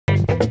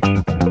Hey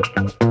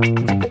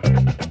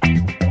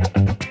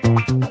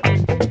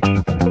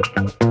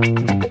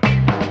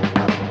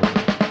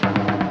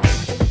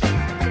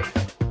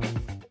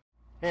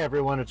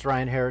everyone, it's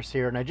Ryan Harris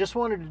here, and I just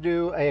wanted to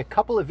do a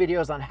couple of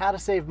videos on how to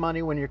save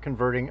money when you're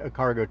converting a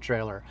cargo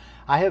trailer.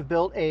 I have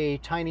built a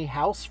tiny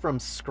house from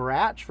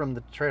scratch from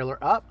the trailer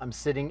up. I'm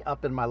sitting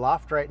up in my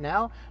loft right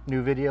now,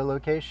 new video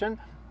location,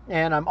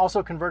 and I'm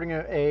also converting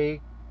a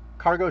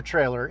cargo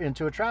trailer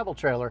into a travel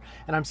trailer,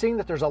 and I'm seeing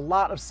that there's a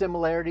lot of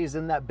similarities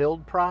in that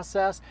build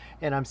process,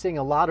 and I'm seeing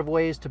a lot of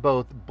ways to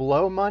both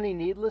blow money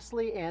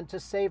needlessly and to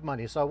save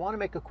money. So I want to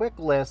make a quick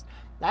list.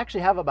 I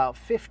actually have about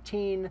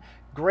 15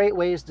 great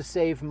ways to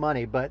save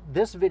money, but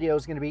this video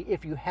is going to be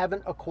if you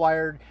haven't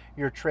acquired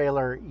your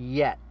trailer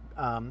yet.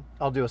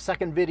 I'll do a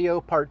second video,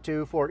 part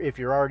 2, for if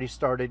you're already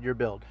started your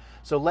build.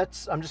 So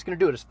I'm just going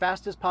to do it as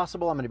fast as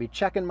possible. I'm going to be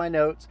checking my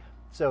notes.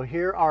 So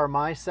here are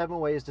my 7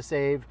 ways to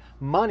save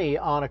money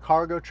on a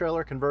cargo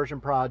trailer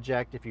conversion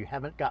project if you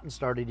haven't gotten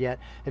started yet,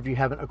 if you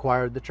haven't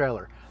acquired the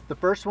trailer. The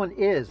first one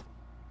is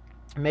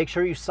make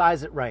sure you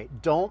size it right.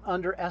 Don't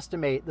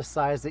underestimate the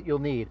size that you'll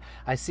need.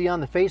 I see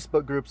on the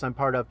Facebook groups I'm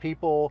part of,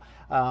 people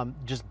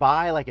just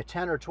buy like a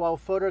 10 or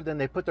 12 footer, then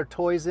they put their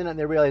toys in it and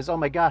they realize, oh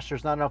my gosh,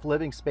 there's not enough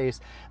living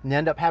space, and they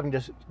end up having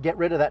to get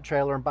rid of that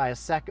trailer and buy a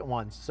second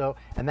one.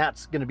 And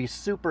that's going to be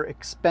super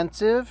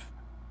expensive.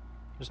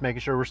 Just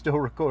making sure we're still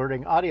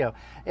recording audio.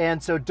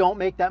 And so don't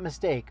make that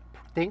mistake.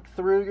 Think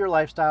through your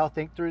lifestyle,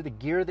 think through the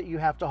gear that you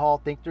have to haul,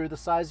 think through the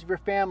size of your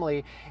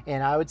family.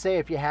 And I would say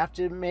if you have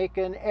to make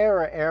an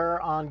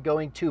error on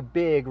going too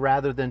big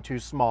rather than too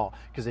small.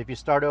 Because if you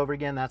start over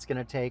again, that's going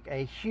to take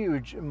a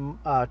huge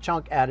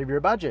chunk out of your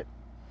budget.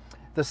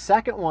 The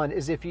second one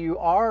is if you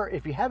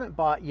haven't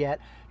bought yet,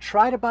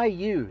 try to buy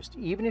used.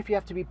 Even if you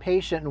have to be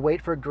patient and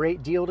wait for a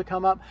great deal to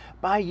come up,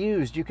 buy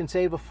used. You can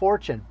save a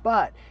fortune.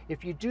 But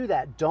if you do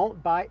that,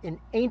 don't buy an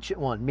ancient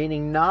one,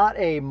 meaning not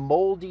a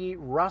moldy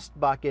rust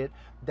bucket.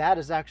 That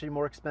is actually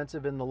more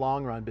expensive in the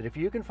long run. But if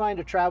you can find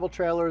a travel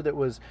trailer that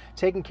was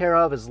taken care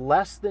of as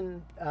less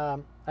than,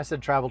 I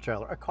said travel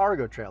trailer, a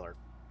cargo trailer,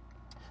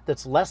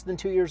 that's less than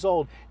 2 years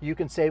old, you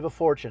can save a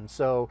fortune.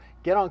 So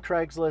get on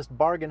Craigslist,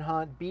 bargain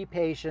hunt, be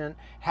patient,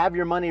 have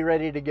your money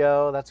ready to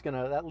go.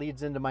 That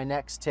leads into my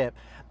next tip.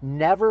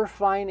 Never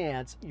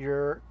finance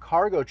your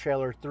cargo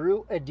trailer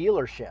through a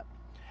dealership.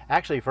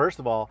 Actually, first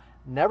of all,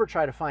 never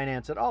try to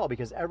finance at all,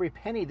 because every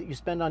penny that you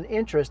spend on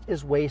interest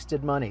is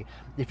wasted money.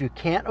 If you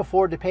can't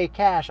afford to pay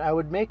cash, I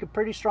would make a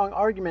pretty strong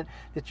argument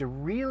that you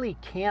really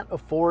can't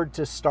afford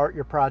to start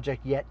your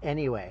project yet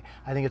anyway.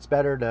 I think it's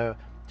better to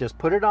just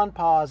put it on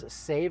pause,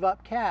 save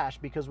up cash,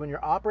 because when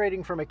you're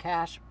operating from a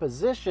cash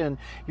position,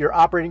 you're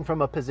operating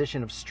from a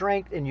position of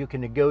strength and you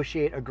can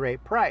negotiate a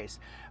great price.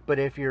 But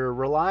if you're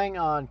relying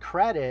on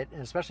credit,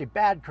 and especially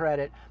bad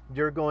credit,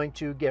 you're going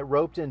to get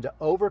roped into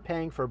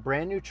overpaying for a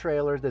brand new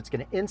trailer that's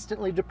going to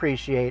instantly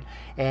depreciate,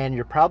 and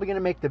you're probably going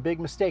to make the big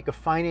mistake of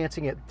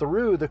financing it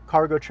through the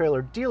cargo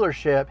trailer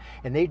dealership,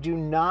 and they do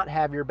not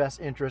have your best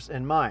interests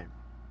in mind.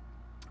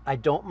 I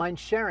don't mind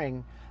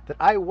sharing that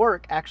I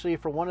work actually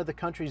for one of the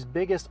country's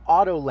biggest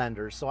auto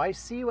lenders. So I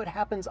see what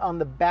happens on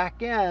the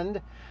back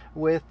end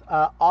with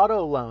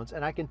auto loans.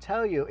 And I can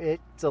tell you,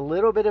 it's a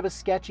little bit of a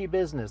sketchy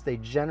business. They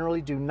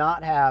generally do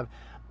not have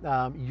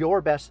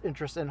your best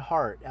interest in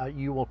heart.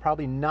 You will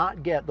probably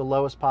not get the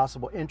lowest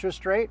possible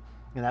interest rate,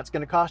 and that's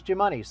going to cost you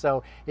money.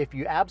 So if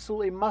you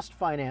absolutely must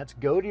finance,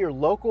 go to your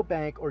local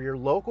bank or your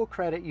local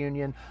credit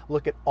union,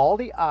 look at all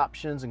the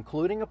options,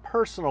 including a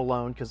personal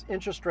loan, because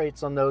interest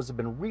rates on those have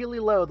been really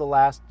low the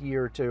last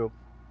year or two.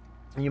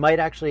 You might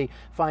actually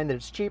find that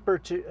it's cheaper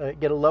to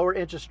get a lower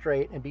interest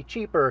rate and be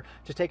cheaper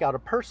to take out a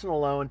personal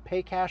loan,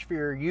 pay cash for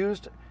your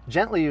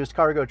gently used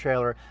cargo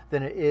trailer,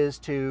 than it is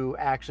to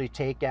actually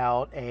take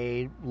out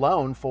a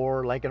loan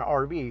for like an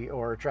RV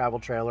or a travel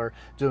trailer,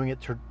 doing it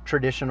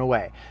traditional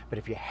way. But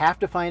if you have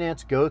to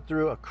finance, go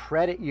through a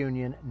credit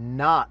union,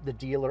 not the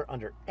dealer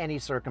under any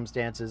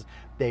circumstances.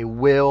 They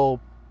will,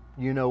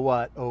 you know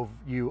what,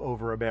 you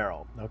over a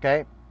barrel,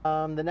 okay?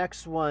 The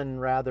next one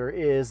rather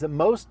is that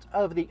most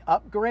of the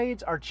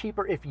upgrades are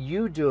cheaper if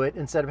you do it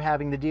instead of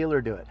having the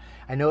dealer do it.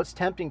 I know it's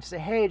tempting to say,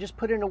 hey, just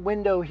put in a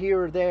window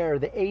here or there,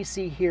 the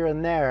AC here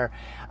and there.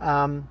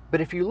 But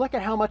if you look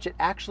at how much it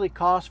actually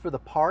costs for the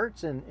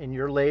parts, and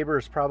your labor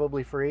is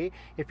probably free,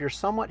 if you're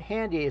somewhat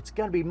handy, it's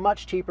going to be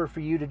much cheaper for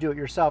you to do it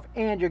yourself,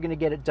 and you're going to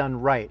get it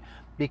done right.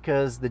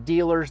 Because the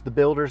dealers, the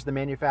builders, the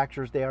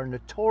manufacturers, they are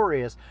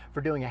notorious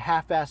for doing a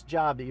half-assed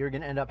job that you're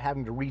going to end up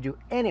having to redo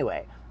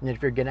anyway. And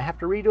if you're going to have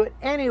to redo it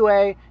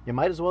anyway, you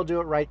might as well do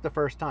it right the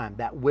first time.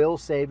 That will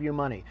save you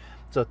money.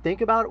 So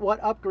think about what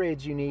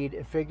upgrades you need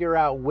and figure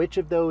out which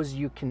of those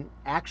you can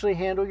actually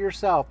handle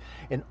yourself,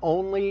 and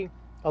only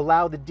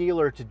allow the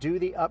dealer to do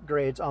the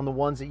upgrades on the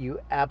ones that you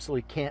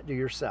absolutely can't do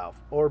yourself.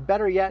 Or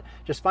better yet,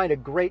 just find a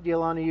great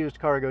deal on a used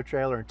cargo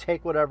trailer and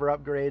take whatever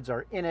upgrades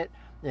are in it.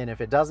 And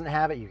if it doesn't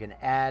have it, you can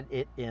add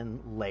it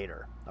in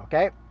later,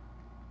 okay?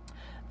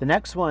 The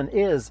next one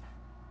is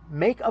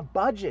make a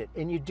budget,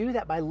 and you do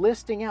that by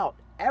listing out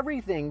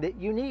everything that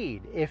you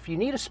need. If you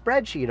need a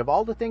spreadsheet of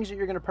all the things that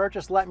you're going to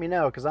purchase, let me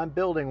know, because I'm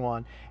building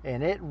one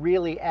and it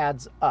really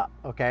adds up,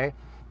 okay?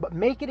 But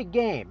make it a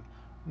game.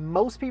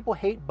 Most people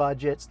hate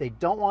budgets. They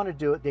don't want to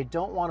do it. They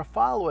don't want to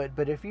follow it.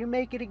 But if you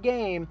make it a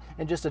game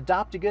and just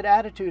adopt a good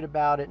attitude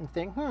about it and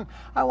think,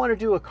 I want to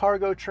do a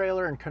cargo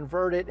trailer and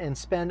convert it and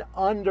spend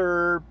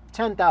under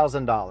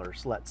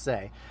 $10,000, let's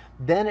say,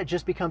 then it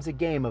just becomes a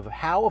game of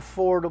how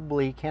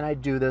affordably can I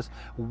do this?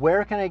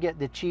 Where can I get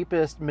the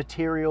cheapest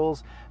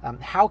materials?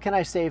 How can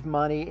I save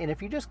money? And if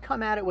you just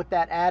come at it with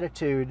that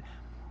attitude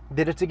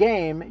that it's a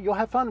game, you'll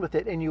have fun with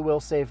it and you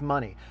will save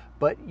money.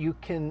 But you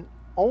can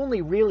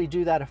only really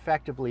do that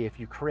effectively if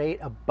you create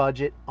a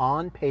budget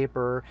on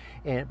paper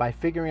and by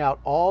figuring out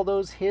all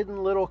those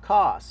hidden little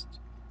costs.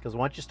 Because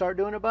once you start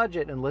doing a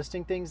budget and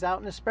listing things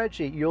out in a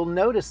spreadsheet, you'll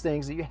notice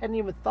things that you hadn't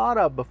even thought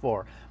of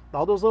before.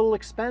 All those little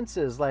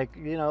expenses, like,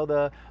 you know,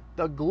 the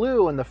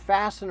glue and the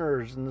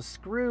fasteners and the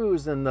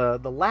screws and the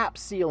lap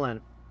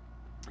sealant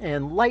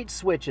and light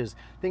switches,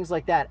 things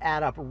like that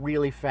add up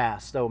really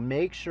fast. So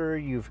make sure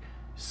you've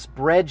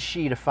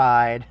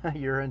spreadsheetified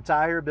your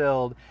entire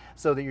build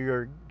so that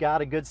you've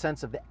got a good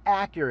sense of the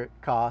accurate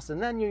cost,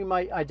 and then you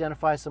might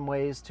identify some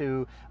ways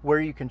to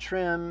where you can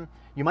trim.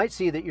 You might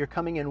see that you're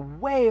coming in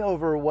way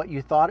over what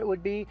you thought it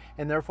would be,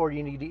 and therefore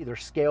you need to either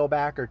scale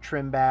back or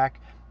trim back,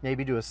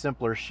 maybe do a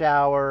simpler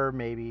shower,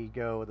 maybe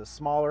go with a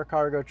smaller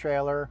cargo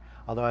trailer,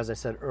 although as I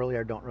said earlier,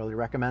 I don't really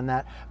recommend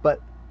that.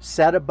 But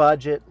set a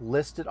budget,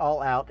 list it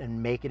all out,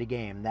 and make it a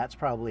game. That's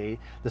probably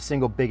the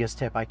single biggest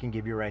tip I can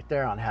give you right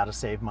there on how to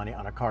save money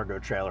on a cargo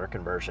trailer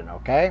conversion,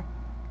 okay?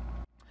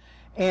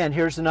 And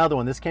here's another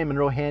one. This came in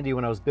real handy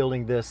when I was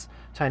building this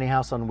tiny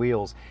house on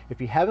wheels.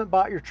 If you haven't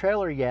bought your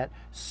trailer yet,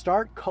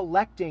 start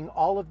collecting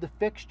all of the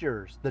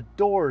fixtures, the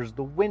doors,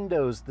 the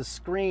windows, the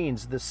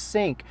screens, the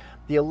sink,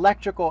 the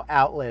electrical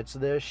outlets,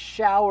 the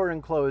shower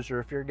enclosure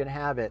if you're gonna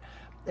have it,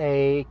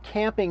 a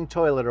camping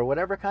toilet or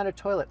whatever kind of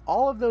toilet,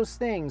 all of those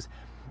things.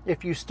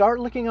 If you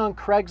start looking on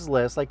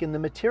Craigslist, like in the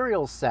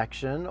materials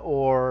section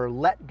or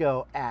Let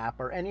Go app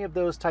or any of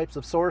those types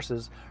of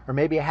sources, or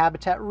maybe a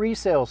Habitat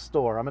resale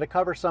store, I'm going to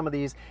cover some of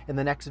these in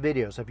the next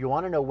video. So if you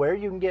want to know where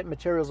you can get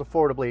materials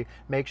affordably,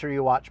 make sure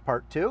you watch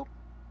part 2.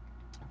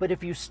 But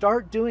if you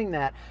start doing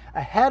that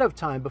ahead of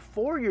time,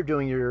 before you're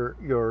doing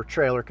your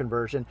trailer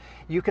conversion,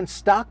 you can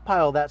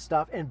stockpile that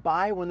stuff and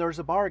buy when there's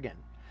a bargain.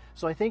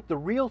 So I think the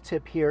real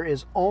tip here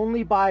is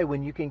only buy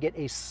when you can get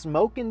a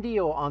smoking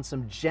deal on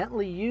some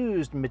gently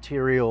used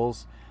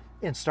materials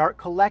and start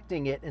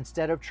collecting it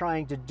instead of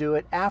trying to do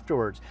it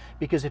afterwards.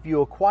 Because if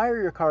you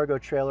acquire your cargo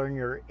trailer and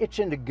you're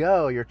itching to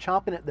go, you're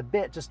chomping at the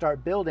bit to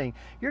start building,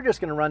 you're just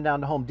going to run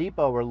down to Home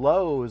Depot or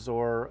Lowe's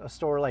or a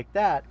store like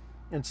that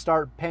and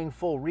start paying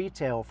full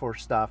retail for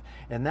stuff.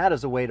 And that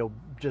is a way to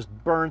just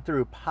burn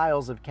through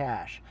piles of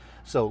cash.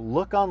 So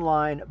look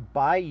online,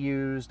 buy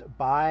used,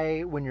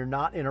 buy when you're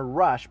not in a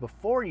rush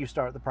before you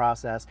start the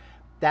process.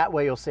 That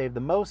way you'll save the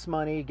most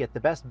money, get the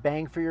best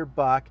bang for your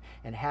buck,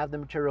 and have the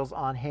materials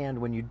on hand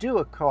when you do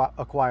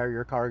acquire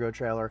your cargo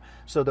trailer,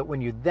 so that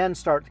when you then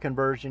start the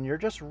conversion, you're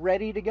just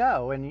ready to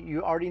go and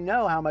you already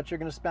know how much you're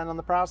going to spend on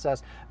the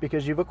process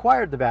because you've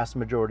acquired the vast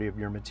majority of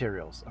your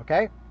materials,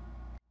 okay?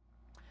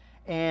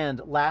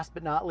 And last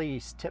but not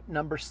least, tip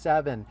number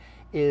 7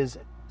 is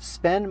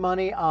spend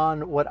money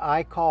on what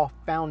I call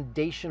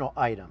foundational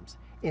items.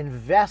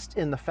 Invest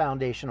in the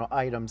foundational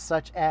items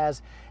such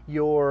as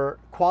your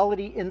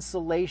quality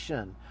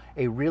insulation,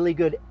 a really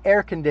good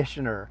air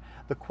conditioner,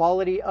 the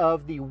quality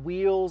of the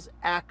wheels,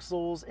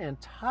 axles,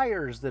 and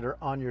tires that are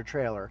on your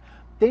trailer.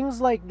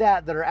 Things like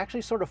that that are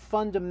actually sort of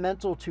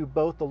fundamental to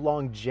both the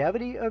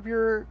longevity of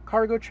your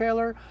cargo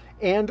trailer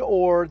and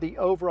or the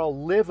overall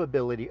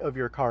livability of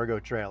your cargo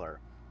trailer.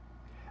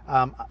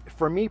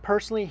 For me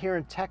personally, here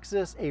in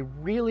Texas, a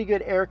really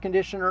good air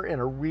conditioner and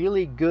a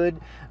really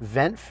good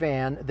vent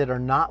fan that are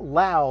not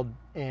loud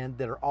and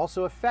that are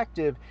also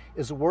effective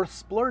is worth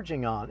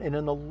splurging on. And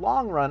in the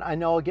long run, I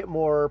know I'll get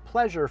more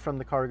pleasure from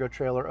the cargo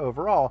trailer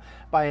overall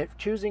by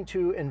choosing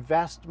to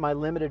invest my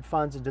limited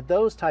funds into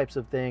those types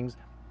of things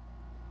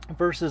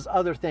versus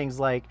other things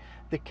like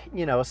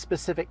a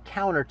specific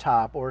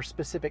countertop or a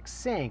specific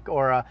sink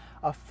or a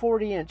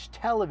 40-inch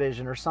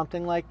television or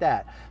something like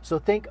that. So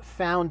think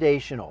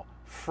foundational,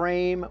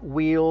 frame,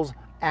 wheels,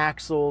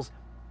 axles,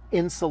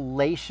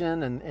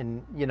 insulation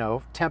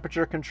and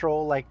temperature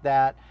control like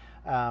that,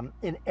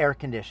 in air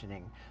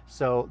conditioning.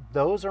 So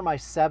those are my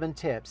 7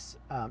 tips.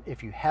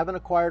 If you haven't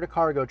acquired a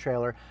cargo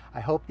trailer,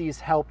 I hope these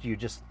helped you.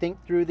 Just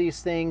think through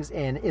these things,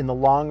 and in the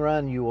long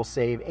run, you will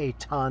save a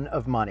ton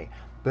of money.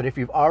 But if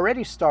you've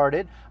already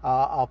started,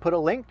 I'll put a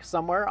link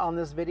somewhere on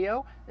this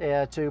video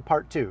to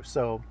part 2.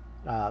 So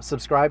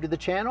subscribe to the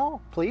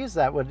channel, please.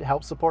 That would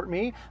help support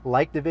me.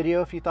 Like the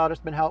video if you thought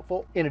it's been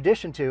helpful. In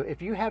addition to,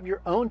 if you have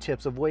your own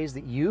tips of ways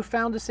that you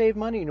found to save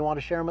money and you want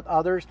to share them with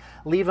others,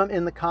 leave them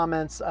in the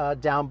comments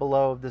down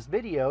below of this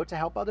video to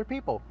help other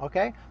people,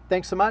 okay?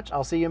 Thanks so much.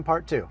 I'll see you in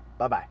part 2.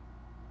 Bye-bye.